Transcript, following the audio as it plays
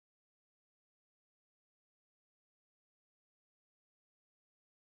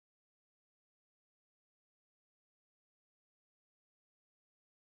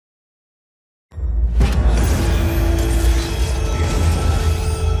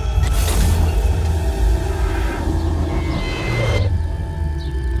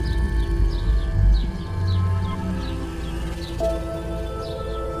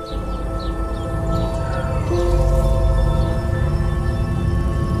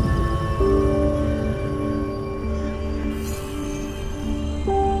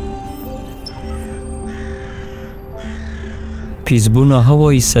پیزبونا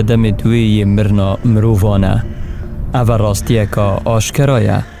هوای سدم دوی مرنا مرووانه او راستیه که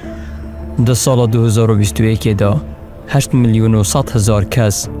آشکرایه. در سال 2021 دا 8,100,000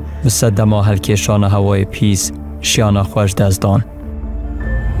 کس به سدم هلکشان هوای پیز شیان خوش دزدان.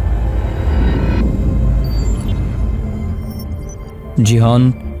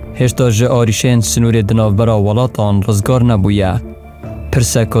 جیهان هشتا جه آریشین سنور دنابرا ولاتان رزگار نبویه.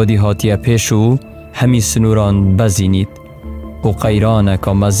 پرسکادی هاتیه پیشو همی سنوران بزینید و قیرانه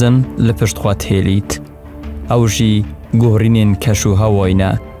که مزن لپشت خواه هیلید. او جی گوهرینین کشو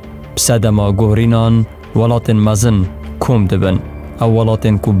هواینه بسدما گوهرینان ولاتن مزن کم دبن او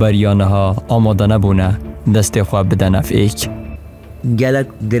ولاتن کو بریانه ها آماده نبونه دست خواه بدن افعیک. گلک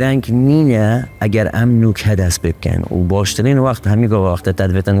درنگ نینه اگر ام نوک هدست بکن و باشترین وقت همی گاه وقت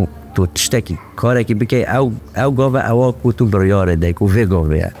تدویتن تو تشتکی کاره که بکی او گاه او کو تو بریاره ده کو وی گاه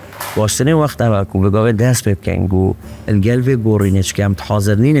ویه باشترین وقت او کو گاه دست بکن گو الگل وی گورینش که هم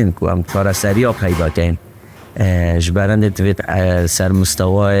حاضر نینن کو هم کار سری ها پیدا کن جبرنده توید سر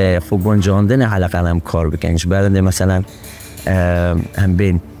مستوای خوب گنجاندن حلقه هم کار بکن جبرنده مثلا هم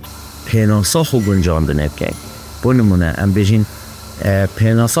بین پیناسا خوب گنجاندن بکن بونمونه هم بجین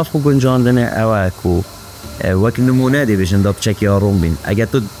پیناسا خوب گنجاندنه اوه کو وقت نمونه دی بشن داب چکی آروم بین اگر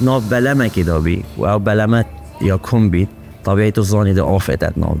تو ناف بلمه که دابی و او بلمه یا کم بید طبیعی تو زانی ده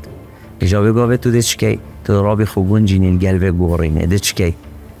آفتت ناد اجابه گاوه تو ده چکی تو رابی خوب گنجینین گلوه گورینه ده چکی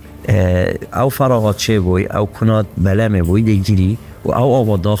او فراغات چه بوی او کنات بلمه بوی ده گیری و او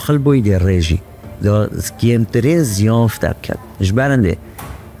آبا داخل بوی ده ریجی ده گیمترین زیافت بکن اجبرنده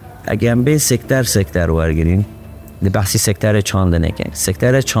اگر هم به سکتر ورگرین ده بحثی سکتر چاندنه کن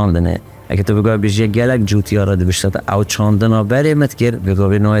سکتر چاندنه اگه تو بگوی بیشتر گلک جوتی ها را ده بشتت او چاندن ها بره مت گر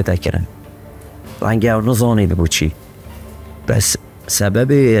بگوی نوی تکرن رنگ او نزانیده بو چی بس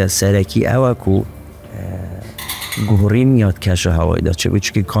سبب سرکی او کو گورین یاد کش هوایی داد چه بود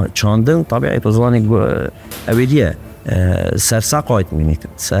که چاندن طبیعی تو زانی اویدیه سر سقایت مینید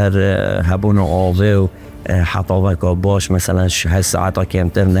سر هبون آوه و حطاوه که باش مثلا 8 ساعت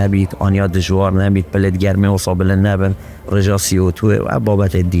کمتر نبید آنیا دجوار نبید پلت گرمه و صابله نبن رجا CO2 و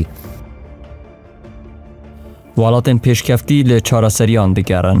بابت دی ولاتن پیشکفتی ل چارەسەریان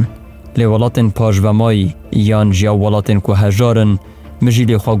دگرن ل ولاتن پاژوەمایی یان جیا ولاتن کو هجارن مجی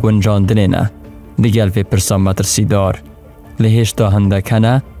ل خوا گونجاندنێنە دگەل vê pirsa metirسîdar li hêşta hindek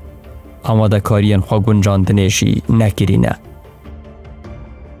hene amadekariyên xwe gunjandinê jî nekirîne.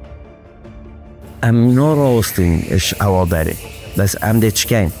 ام ناراستین اش اوابره بس ام ده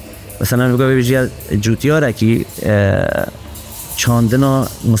چکن مثلا بگو بجی جوتیاره که چاندنا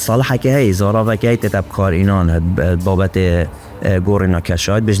مصالحه که هی زارا و که تتب کار اینان بابت گورینا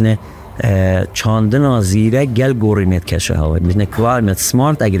کشاید بجنه چاندنا زیره گل گورینت کشاید بجنه کلایمت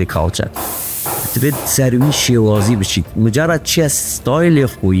سمارت اگریکالچر تبید سروی شیوازی بشید مجرد چی از ستایل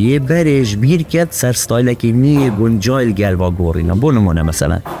خویه برش بیر کرد سر ستایل که نیه گنجایل گل و گورینا بونمونه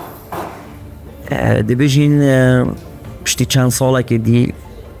مثلا دی بجین پشتی چند ساله که دی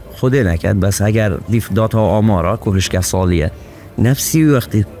خوده نکد بس اگر دیف داتا آمارا کلش که سالیه نفسی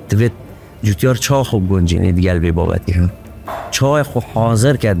وقتی دوید جوتیار چا خوب گنجینه دیگر بی بابتی هم چای خوب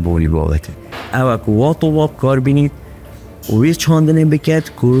حاضر کرد بولی بابتی اوه که واتو واب کار بینید و ویز چاندنه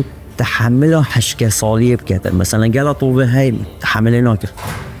بکرد که تحمل 8 سالیه بکرد مثلا گلا طوبه های تحمل ناکرد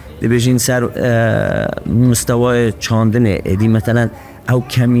دی بجین سر مستوای چاندنه دی مثلا او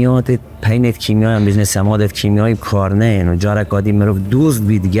کمیات پینت کیمیایی هم بزنه سمادت کیمیایی کار نه و جارکادی مروف دوست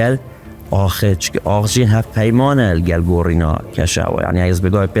بیدگل آخه چکه آخجین هفت پیمانه گل گورینا کشه و یعنی از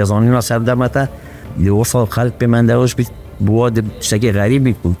بگاه پیزانین را سر درمته دو سال خلق به من دروش بید بواد چتکی غریب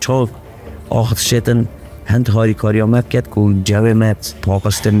بید چه آخت شیطن هند هاری کاری هم مبکد که جوه مب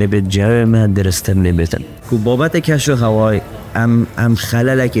پاکستر نبید جوه مب درستر نبیدن که بابت کشه هوای ام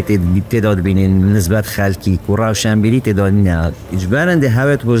خلله که تعداد بینین نسبت خلکی که روشنبیری تعداد نه اجبرنده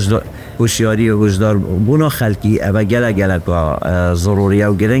هوت هوشیاری و وجدار بونا خلکی او گله که ضروریه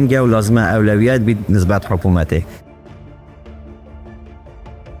و گرنگه و لازمه اولویت بید نسبت حکومته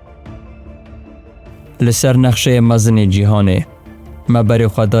لسر نقشه مزن جیهانه مبر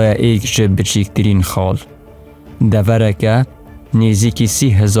خدای ایک جه بچیکترین خال دوره که نیزیکی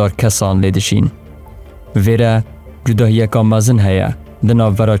 30,000 کسان لیدشین ویره جدا یکا مزن هیا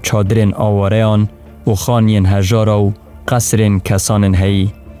دناورا چادرین آواریان و خانین هجارا و قصرین کسانین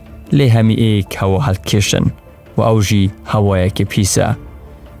هی لی همی ایک هوا حلق کشن و اوجی هوایی که پیسه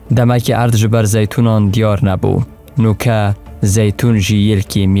دمک ارد جبر زیتونان دیار نبو نوکه زیتون جی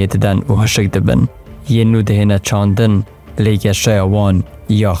یلکی میددن و هشک دبن یه نو دهنه چاندن لیگه شیوان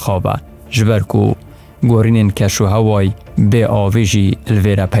یا خوابه جبر کو گورینین کشو هوای به آویجی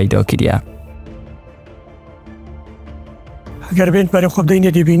الویره پیدا کریه اگر بین برای خود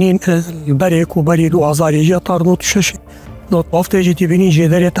دینه دیبینین برای کو برای 2000 تا 2006 نطفته جی دیبینین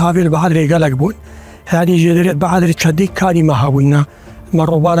جداره تحویل بعدرێ گەلک بون یعنی جداره بعدرێ چندی کاری مهاوینا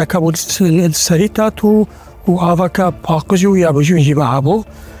مروباره کبود سریتات و آوکا پاکجی و یا بجون جی مهابو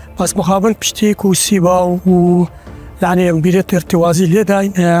بس مخابن پشتی کو سیبا و یعنی بیرت ارتوازی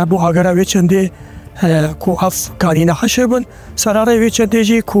لیداین بو اگر ویچنده کو اف کارينا حشبن سراري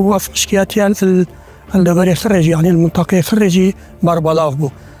ويتشديجي كو اف اشكياتيان في الدبري خرجي يعني المنطقه خرجي بربلاف بو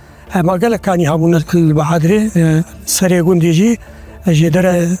ما قال كان يهابون البحادري سري غونديجي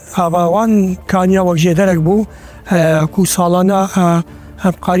جدر هاوان كان يا وجدرك بو كو سالانا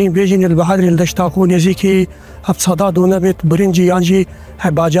هم قارين بيجين البحادري الدشتاكو نزيكي ابصدا دونه بيت برنجي يانجي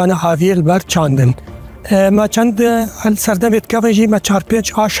باجانا حاوي البر چاندن ما چند سردمت کافجی ما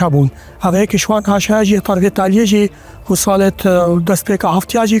 4-5 آش بون هوای کشوان آشاجی طرف تالیجی و سالت دست پیک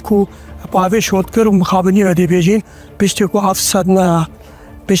هفتیاجی کو باوی شد کر و مخابنی ودی بیجین پشتی کو افسد نه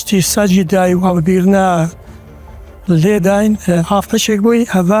پشتی سجی دای و بیرنا لیداین هفت شک بوی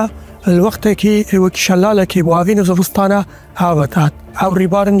هوا الوقت کی و شلاله کی باوی نزوستانه هاوتات او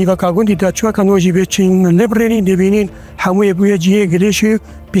ریبارن نیو کاغوندی دچوا کنوجی بچین لبرینی دیبینین هموی بوی جیه گلیشی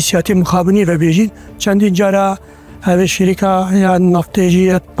بسیاتی مخابنی و بیجین چندین جارا هوا شرکا یا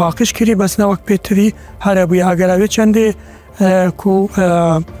نفتیجی باقیش کری بس نه وقت پیتری هر بوی اگر چنده کو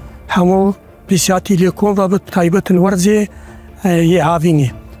همو بسیاتی لیکون و تایبت الورزی یه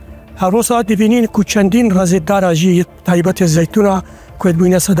هاوینی هر روز دیبینین کو چندین رزدار جی تایبت زیتونا کوید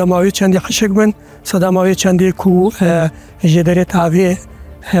بوینه صداماوی چندی خشک بن صداماوی چندی کو جدره تاوی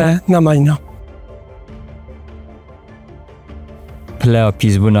نماینا پلیا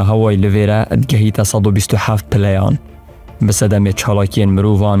پیزبونا هوای لویره ادگهیتا 127 پلیان بسدم چالاکین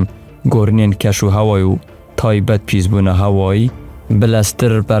مرووان گورنین کشو هوایو تایبت پیزبونا هوایی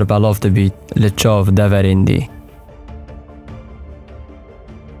بلستر بر بلافت بید لچاف دورندی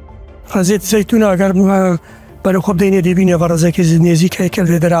رزید زیتون اگر برای خوب دینه دیبینه و رزک نزیک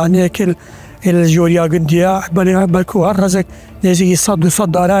اکل ودرانه اکل الجوریا گندیا بلکو هر رزک نزیکی 100-200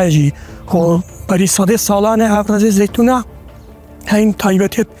 داره جی خو برای 100 سالانه هر رزید زیتونه هین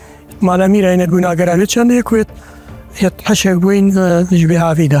تایبتیت مالمی رایند بوین اگر اوید چنده کوید یت حشک بوین جبه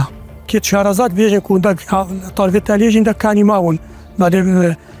هاویده که شارزاد بیجن که اونده طالبت تالیجین ده کانی ماون بعد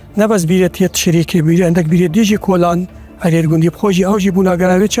نبز بیرت یت شریکی بیره اندک بیرت دیجی کولان اگر گندی بخوشی اوجی بون اگر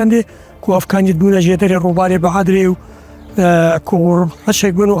اوید چنده که افکانیت بونه جدر روباره بعدرێ و که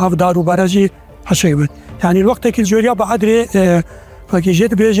حشک بون و هفدار روباره جی حشک بون یعنی الوقت که الجوریا بعدرێ وکی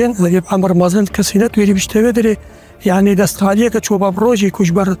جد بیجن امر مازن کسینت ویری بشتوه داره يعني دستخالیه که چوبا بروجی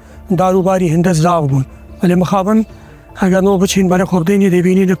کش بر داروباری هندس زاو بون ولی مخابن اگر نو بچین برای خوردینی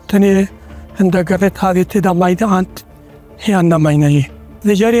دیبینی لبتنه هندگرت هاویتی دا مایدان هیان نماینهی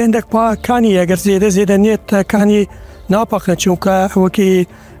دیجاری هندک پا کانی اگر زیده نیت کانی ناپاکن چونکه وکی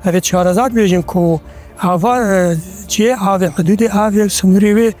اوید شارزاد بیجن که هوا چیه هاوی حدود هاوی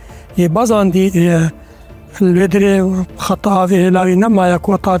سمریوی یه بازان دی الودر خطا هاوی هلاوی نمایا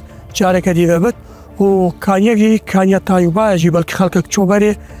کوتار جاره که دیوه بد و کانیه تایوبا جی بلکه خلق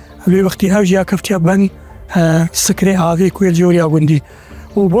چوبره وی وقتی هاوجی کفتیا بن سکره هاوی کویل جوریا گندی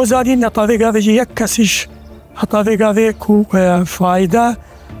و بوزادی نطاوی گاوی جی یک کسیش حطاوی گاوی کو فایده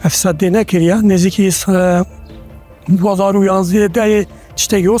افسد نکریا نزدیکی 2011 دای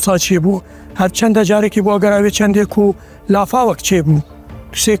چتگی او ساچی بو هر چند جاره کی بو اگر اوی چنده کو لافا وقت چه بو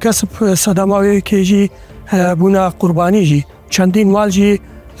سه کسب صداماوی که جی بونا قربانی جی چندین مال جی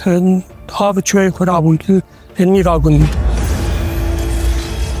هاو چوی خرابون علمی راگوندی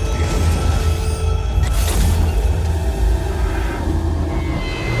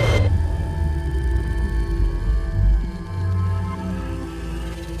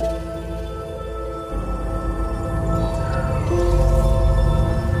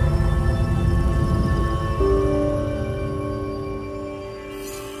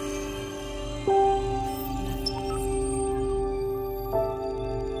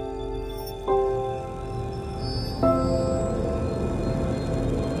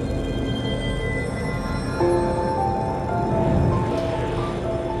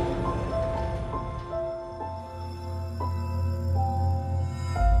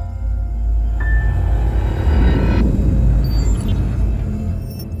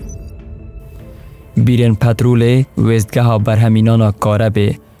بیرن پترول ویزدگاه برهمینانا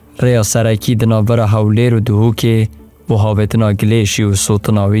کاربه ریا سرکی دنابر حولیر و دهوکه و هاوتنا گلیشی و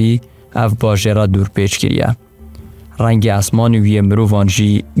سوتناوی اف باجرا دور پیچ کریه. رنگ اسمانی وی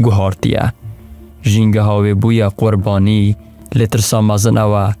مرووانجی گوهارتیه. ژینگەها و بویا قربانی لترسا مزن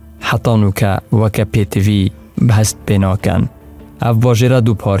او حتانو که وکا پیتوی بهست بیناکن. اف باجرا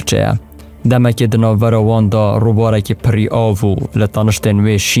دو پارچه دەمەکێ دناڤەرەواندا ڕووبارێکی پڕی ئاو و لە تەنیشتên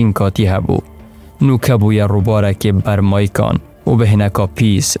wê şîn katî hebû. Nûke bûye ڕووبارێکی bermaykan û bi hineka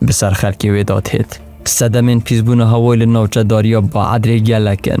pîs bi ser xelkê wê dat hêt. Sedemên pîsbûna hewayê li navçedariya Baedrê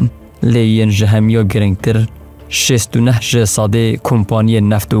gelekin, lê yên ji hemiya girîngtir 69 ji sedê kompaniyên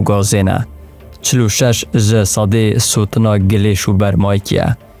neft û gazê ne. 46 ji sedê sotina gilêş û bermayekî ye.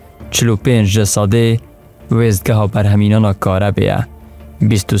 45 ji sedê wêzgeha berhemînana karebê ye.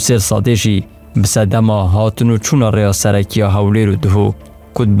 23 sedê jî bi sedema hatin û çûna rêya serekiya Hewlêr û Duhok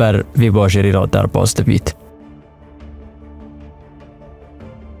ku di ber vê bajarî ra derbas dibît.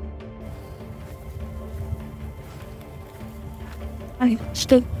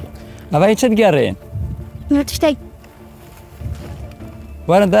 Evayê çi digerên? Tiştek.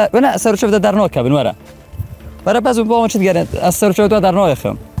 Were ser û çev de dernakebin were. Were bez û bavên çi digerên? Ez ser û çev de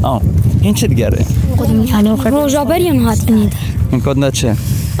dernaxim. Hîn çi digerên? Rojaveriyan hatine de. Hîn kod ne çi?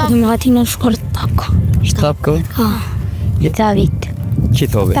 Kodum hatine şkol tabka. Tabka? Kitavit.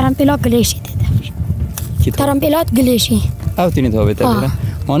 Kitabê. Terampêla gilêşî de. Terampêlat gilêşî. Ew tînî tabê te bîre.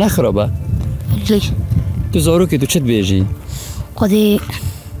 Ma ne xirab e? Tu zarokê tu çi dibêjî? Kodê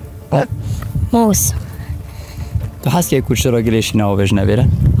Mos. Tu heskê ku çira gilêşî navêj nevêre?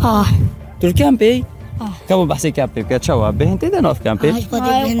 Tu li kempê? Kabû behsê kempê bike çawa bêhên tê de nav kempê? Ew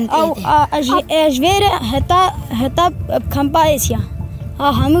ji vê re heta kampa êsiya.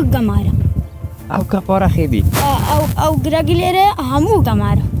 Hemû gemara. Ew kepara xêbî. Ew giregilê re hemû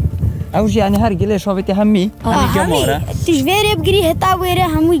gemara. Ew jî yanî her gilêş avêtê hemî? Hemî gemara? Tu ji vê re bigirî heta wê re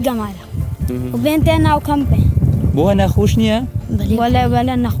hemû gemara. û bên te nav kampê. Bo we nexweş niye?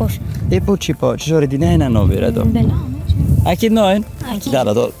 Wele nexweş. Ê poçî pa çi jarê dî nehêne navêre da? Ekîd nayên?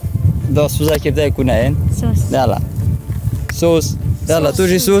 Dela da suzekê bidayê ku nehên? Dela. Sos. Dela tu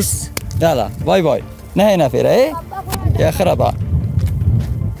jî sos. Dela. Vay vay. Nehêne fêre ê? Ya xiraba.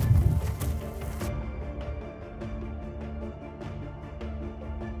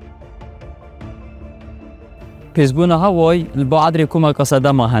 Pêzbûna hewayê li Baedrê komeka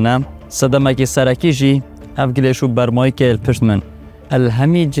sedema hene, sedemekî serekî jî ev gilêş û bermayekê li pişt min. Li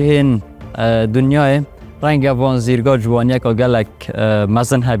hemî cihên dunyayê renge van zîrga ciwaniyeka gelek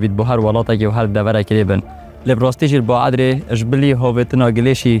mezin hebît bi her welatekê û her deverekê lê bin. Lê bi rastî jî li Baedrê ji bilî havêtina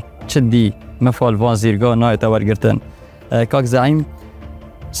gilêşî çi dî mifal van zîrga nayete wergirtin. Kak Zeîm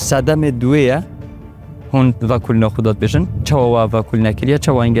sedemê duê ye hûn vekulîna xwe datbêjin. Çawa we vekulî nekiriye,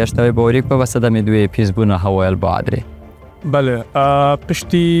 çawa hîn geşta wê bawerî ku ve sedemê duê pîsbûna hewaya li Baedrê. Bele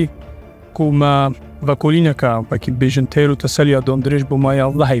piştî ku me vekolîneka wekî bêjin têr û teseliya domdirêj bû maya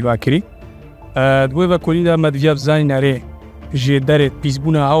Allah heyva kirî. Di wê vekolî de me diviya bizanî nerê jê derê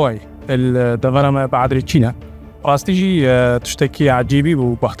pîsbûna hewayê li devera me Baedrê çî ne. Rastî jî tiştekî ecêbî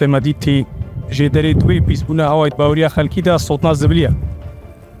bû wextê me dîtî jê derê di wê pîsbûna hewayê baweriya xelkî de sotna zibilî ye.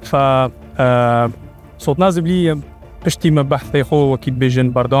 Sotna zibilî piştî me behsê xwe wekî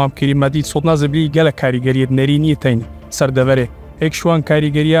bêjin berdewam kirî me dît sotna zibilî gelek karîgeriyê nerîniyê tên ser deverê. Êk şu an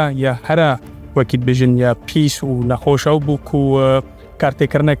karîgeriya ya here wekî bêjin ya pîs û nexweş ew bû ku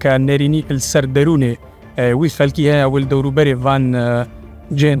kartêkirneka nerînî li ser derûnê wî xelkî heye ew li dewrûberê van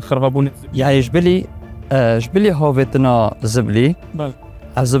cihên xirvebûnê. Yani ji bilî havêtina zibilî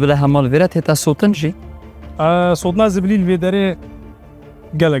ev zibile hemal vêre tête sotin jî? Sotna zibilî li vê derê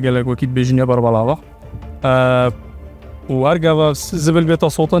gelek wekî bêjin ya berbelava. û her gava zibil bêta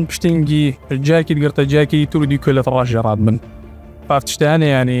sotin piştîngî cihekî digirta cihekî tur dî ku li raj radibin. Ev tiştê hene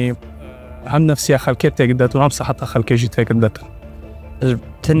yanî hem nefsiya xelkê têk detin û hem seheta xelkê jî têk detin.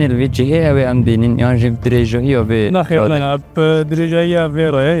 Tenê li vê cihê ew ê em bînin yan jî dirêjehiya vê? Nexêr dirêjehiya vê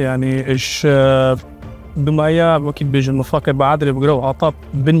re yanî ji dimaya wekî bêjin mifakê Baedrê bigire û heta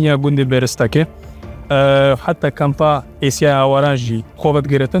biniya gundê bêristekê. Heta kampa êsiya awaran jî xwe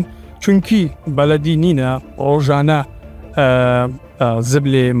vedgiritin. Çünkü beledî nîne rojane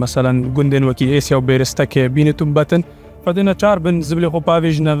zibilê meselen gundên wekî êsiya û bêristekê bînitum betin. Fedîne çar bin zibilê xwe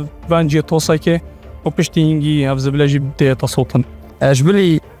pavêjine van ciyê tosakê û piştîngî ev zibile jî tête sotin. Ji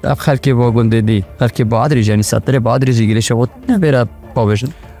bilî ev xelkê va gundê dî xelkê Baedrê jî yanî settirê Baedrê jî gilêşa xwe nebêre pavêjin.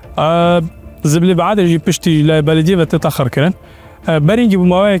 Zibilê Baedrê jî piştî li belediyê ve tête xirkirin. Berîngî bi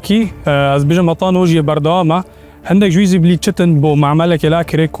mawayekî ez bêjim heta nojiyê berdewama hindek ji wî zibilî çitin bo memelekê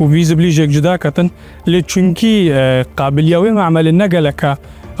lakirê ku vî zibilî jêk cida ketin lê çunkî qabiliya wê memelê ne geleka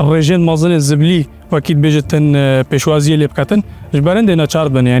rêjên mezin zibilî wekî bêjitin pêşwaziyê lê biketin ji berindê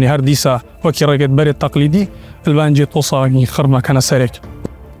neçar bin yanî her dîsa wekî reketberê teqlîdî li bence tosa xir mekene serek.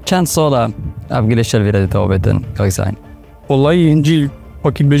 Çend sala ev gilêşa li vêre dîtava bêtin Kak Zeîm? Wallahî hincî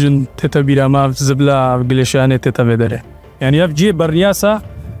wekî bêjin tête bîra me ev zibila ev gilêşiyanê tête vê derê. Yani ev cihê berniyasa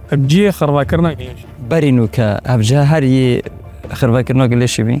ev cihê xirvekirina berî nûke ev ji heriyê خربەکردنەوە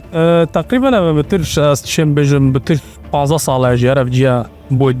گلێشی بی تقریبا بەتر شێم بێژم بتر 15 ساڵە ژێرە بجیا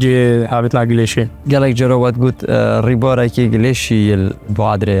بۆ جێ هاوێت لا گلێشێ gelek cerowet got rîbarekî gilêşî il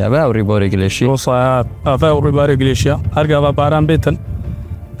Baedrê ev ew rîbarê gilêşî Rosaya ava û rêbarê gilêşiya her gava baran bêtin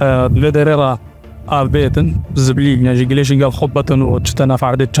lê derê ra av bêtin zibilî jî gilêşî gel xwe betin û çitena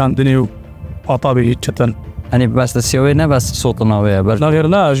ferdê çandinê û atabê çitin Henî bes siyawê ne bes sotina wê ber نغير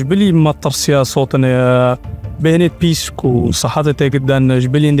لا جبلي ما ترسيا صوتنا بينت بيسك وصحتي تقدان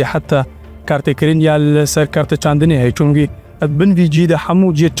جبلي عندي حتى كارتي كرين يا سر كارت چاندني هي چونغي بن في جيده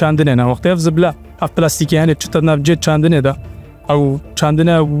حمو جيت چاندني انا وقت زبله اف بلاستيكي يعني چتنا جيت چاندني ده او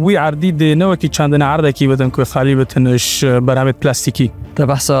چاندنه وي عردي دي نوكي چاندنه عردكي بدن كو خالي بتنش برامج بلاستيكي te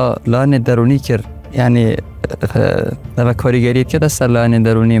behsa lanê derûnî kir yani deve karîgeriyê kir ser lanê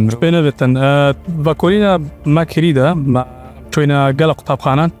derûnî mirov بين بتن باكورينا ما كريده ما چوينا قلق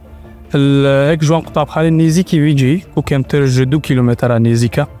طابخانان هيك جوان قطابخانه نيزيكي ويجي وكم ترج 2 كيلومتر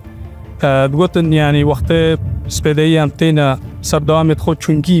نيزيكا بقولن يعني وقت سبيديا امتينا سر دوامت خود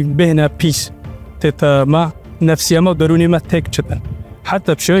چونكي بهنا بيس تتا ما نفسيا ما دروني ما تك چتن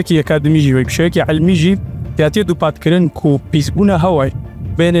حتى بشوكي اكاديميجي وبشوكي علميجي ياتي دو باتكرن كو بيس بونا هواي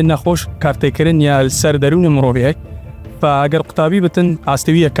بين النخوش كارتكرن يا السر دروني مروبي فاگر قطابي بتن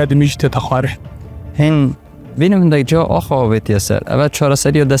استوي اكاديميجي تتخاره hin bînim hindek ca axa avêtiye ser ev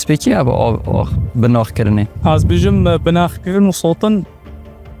çareseriya destpêkî ev binaxkirinê از بيجم بناخكرن وصوتن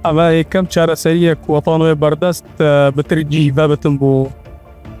اما كم شارع سريع وطنوي بردست بترجي بابتن بو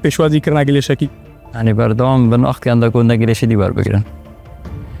پێشوازی کردنا گلێشەکی yani berdewam binaxkiyan da ku negilêşî dî werbigirin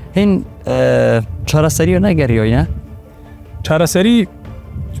hin çareseriya negeriyoy ne چارەسەری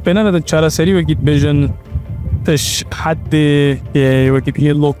پێ نەدەن چارەسەری وەکیت بێژن تش حدێ وەکی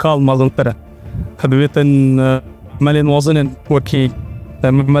پێ لۆکاڵ مەزنترە کە ببێتن مەلێن وەزنن وەکی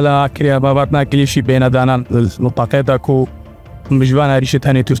مەلا کریا بابات ناگلێشی بێنەدانان متاقێدا و مژوان هەریشت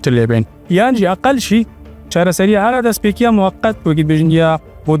هەنێ توفتر لێبێن یانجی ئەقەلشی چارەسەری هەرە دەستپێکیە موەقەت وەکیت بێژن یا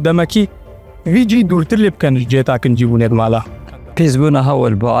بۆ دەمەکی ویجی دوورتر لێ بکەن جێتاکنجی بوونێت ماڵە pêzbûna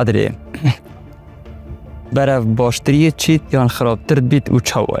hewil Baedrê berev baştiriyê çît yan xirabtir bît û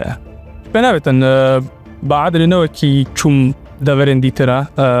çawa ye پێ نابێتن باعەدرێ نەوەکی چوم دەڤەرێن دیترە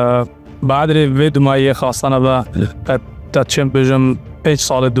باعەدرێ vê dumayê xastana ve te çêm bêjim 5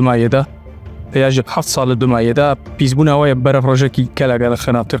 salê dumayê de ya ji 7 salê dumayê de pîzbûna we ye berev rojekî gelek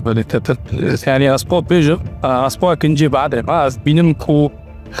xirabtir vedîtetir yani ez pot bêjim ez pot kincê Baedrê ma ez bînim ku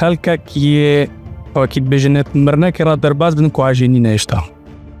xelkekî wekî bêjin net mirnekê ra derbas bidin ku hejînî nehêşta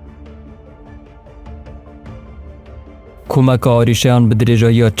Komeka arîşeyan bi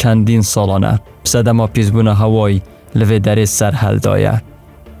dirêjaya çendîn salan e sedema pîzbûna hewayî li vê derê serhelda ye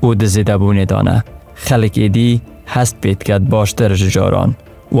û di zêdebûnê dan e xelek êdî hest pê diket baştir ji caran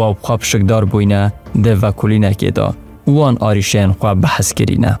û ew xwe pişikdar bûyne di vekulînekê da û wan arîşeyên xwe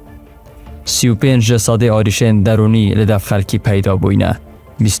behezkirîne 35 ji sedê arîşeyên derûnî li dev xelkî peyda bûyne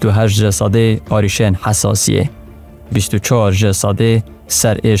 28 ji sedê arîşeyên hesasiyê 24 ji sedê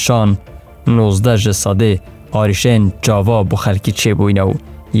serêşan 19 ji sedê arîşeyên cava bû xelkî çêbûyne û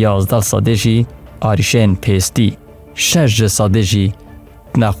 11 sedê jî arîşeyên pêstî 6 ji sedê jî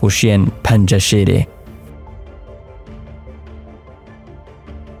nexweşiyên penceşêrê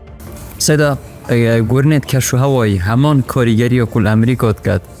Seda gurinê keş û hewayî heman karîgeriya ku li Amerîka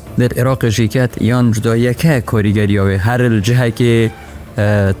diket li Iraqê jî ket yan cuda yeke karîgeriya wê her li cihekê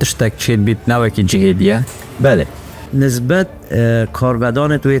tiştek çêt bît newekî cihê diye بله نسبت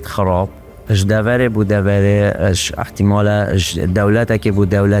کاربدان تویت خراب اش دوره بو دوره اش احتمالا اش دولته که بو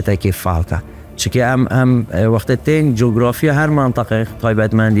دولته که فرقه چون هم وقت تین جغرافیا هر منطقه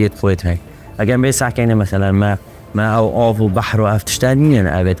تایبەتمەندیت خۆیت هەیە ئەگەر بێ ساکەینە مثلا ما او آف و بحر و افتشتن نین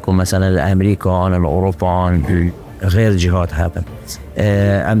اوید که مثلا لأمریکا آن لأوروپا آن غیر جهات هبن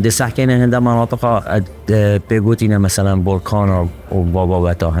ام دي ساکەینە هنده مناطق بگوتینە مثلا برکان و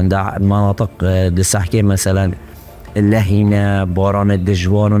باباوتا هنده مناطق دي ساکەی مثلا لهینه باران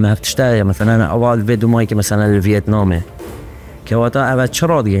دجوان و نفتشته مثلا اول ویدومایی که مثلا ویتنامه که واتا اول چه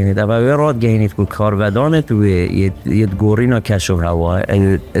راد گینید؟ اول راد گینید که کارودانه توی یه گورینا کشف هوا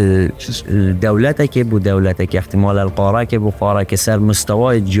دولته که بو دولته که احتمال القاره که بو قاره که سر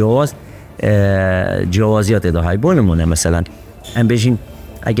مستوای جوازیات ده های بونمونه مثلا هم بشین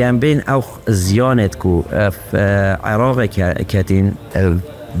اگه هم بین او زیانت که عراق کتین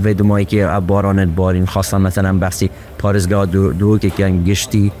ویدومایی که بارانت بارین خواستن مثلا بحثی پارزگاه دو که کن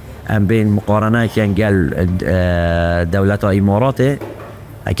گشتی ام بین مقارنه کن گل دولت اماراته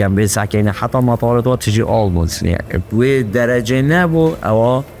اکم بین ساکینه حتی مطارات تجی آلمونس بوی درجه نبو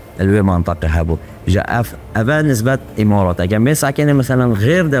او الوی منطقه هبو اول نسبت امارات اکم بین ساکینه مثلا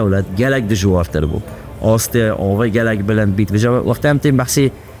غیر دولت گلک دجوارتر بو آست آوه گلک بلند بیت بجا وقتی هم تیم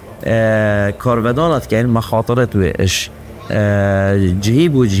بحثی کارودانات که این مخاطره توی اش جهی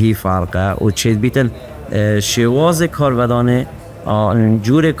بو جهی فرقه و چید بیتن شواز کارودانه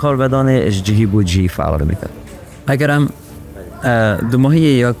جور کارودانه اش جهی بو جهی فرق میکن. اگرم دو ماهی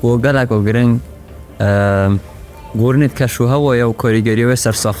یا گلک و گرنگ گورنت کشوها و یا کاریگری و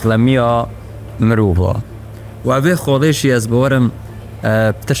سرساخلمی یا مروفا و اوه خالشی از بارم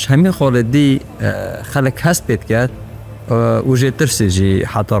تش همین خالدی خلک هست بید کرد و جه ترسی جی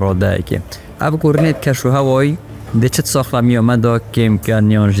حتی راده که او گورنت کشوها وای ده چت ساخلمی آمده کم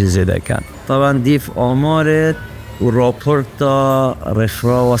کن یا جی زیده کن. طبعا دیف آمارت و راپورتا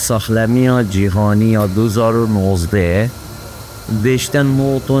رفرا و ساخلمی جهانی 2019 بیشتر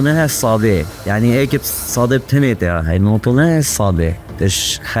موتونه ساده یعنی ایک ساده بتنیده های موتونه ساده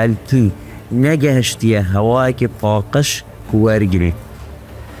تش خلطی نگهشتیه هوایی که پاکش کوارگیری.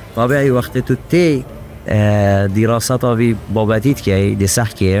 طبعی وقتی تو تی دراسات آوی بابتید که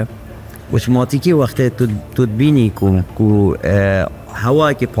دسخ که اتوماتیکی وقتی تو بینی کو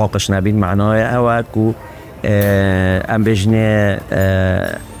هوایی که پاکش نبین معنای هوا کو ام بجنه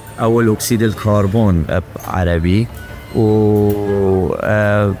اول اکسید الکربن عربی و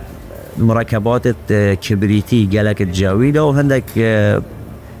مرکبات کبریتی گلک جاوید و هندک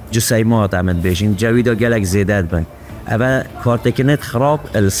جسیمات عمد بشین جاوید و گلک زیدت بند اول کارتکنت خراب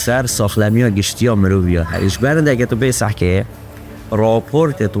السر ساخلمی ها گشتی ها مروی ها هیچ برنده اگه تو بیسح که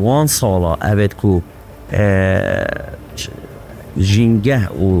راپورتت وان سالا اوید کو ژینگه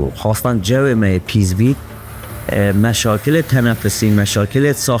و خواستان جو ما پیز بید مشاکل تنفسی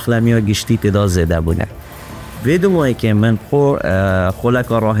مشاکل ساخلمی ها گشتی تدا زیده بونه. ویدو مایی که من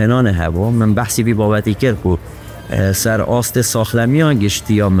خلکا راهنانه هوا من بحثی بی بابتی کرد که سر آست ساخلمی ها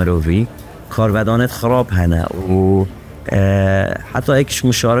گشتی یا مروی کارودانت خراب هنه و حتی ایکش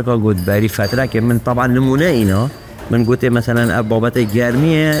مشارکا گود بری فتره که من طبعا نمونه اینا من گوته مثلا بابت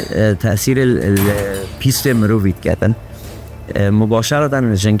گرمی تأثیر پیست مرویت کتن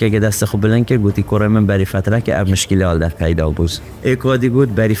مباشرتا جنگه که دست خوب بلند که گوتی کره من بری فتره که اب مشکلی حال در پیدا بوز ایکادی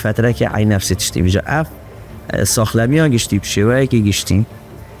گود بری فتره که عی نفسی تشتی بجا اف ساخلمی ها گشتی بشوه که گشتی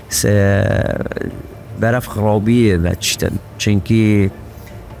برف خرابیه و چشتن چنکی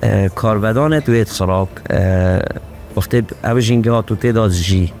کارودانه توی خراب وقتی او ژینگەها تو تعداد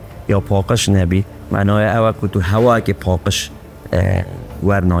جی یا پاکش نبی معنای او که تو هوا که پاکش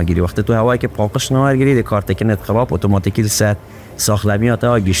ور ناگیری وقتی تو هوا که پاکش ناگیری ده کارتکنت خراب اتوماتیکی سر ساخلمیات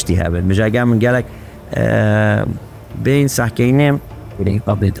ها گشتی هبه میشه اگه من گلک به این سحکینه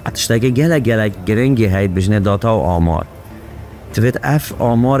اتشتاگه گلک گرنگی هید بجنه داتا و آمار توید اف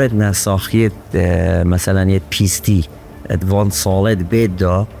آمارت نساخیت مثلا یه پیستی ادوان سالت بید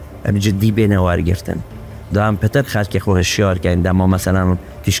دا جدی بینوار گرفتن دا هم پتر خلک خواه شیار کن دا ما مثلا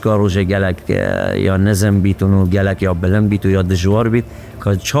تشکار روژه گلک یا نظم بیتونو گلک یا بلن بیتو یا دجوار بیت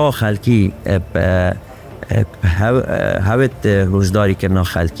که چا خلکی هوت روزداری که نا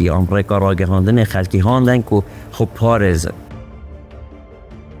خلکی امریکا را گهاندن خلکی هاندن که خوب پارزن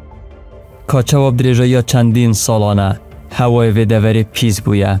کاچواب درێژە یا چەندین ساڵانە هەوای vêdeverê pîs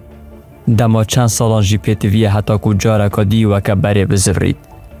bûye dema çend salan jî pêtiviye heta ku careka dîweke berê bizivrit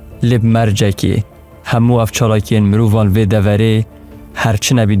lê bi mercekê hemû ev çalakiyên mirovan vêdeverê her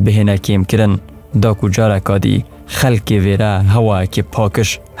çi nebît bihêne kêmkirin da ku careka dî xelkê vê re hewayekî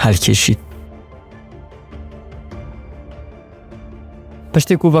pakiş helkêşît.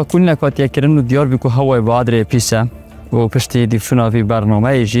 Piştî ku vekulînek hatiye kirin û diyar bû ku hewayê Baedrê pîs e û piştî dîvçûna vî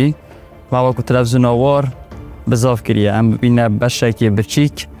bernameyê jî ما وقت تلفزیون وار بزاف کریه ام بینه بشکی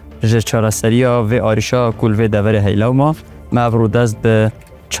بچیک جه چارەسەریya و آریشا کل و دور هیلو ما افرو دست به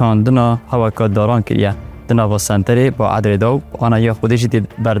چاندنا هواکات داران کریه دناوا سنتری با عدر دو آنا یا خودشی دید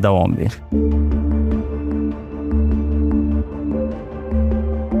بردوام بیر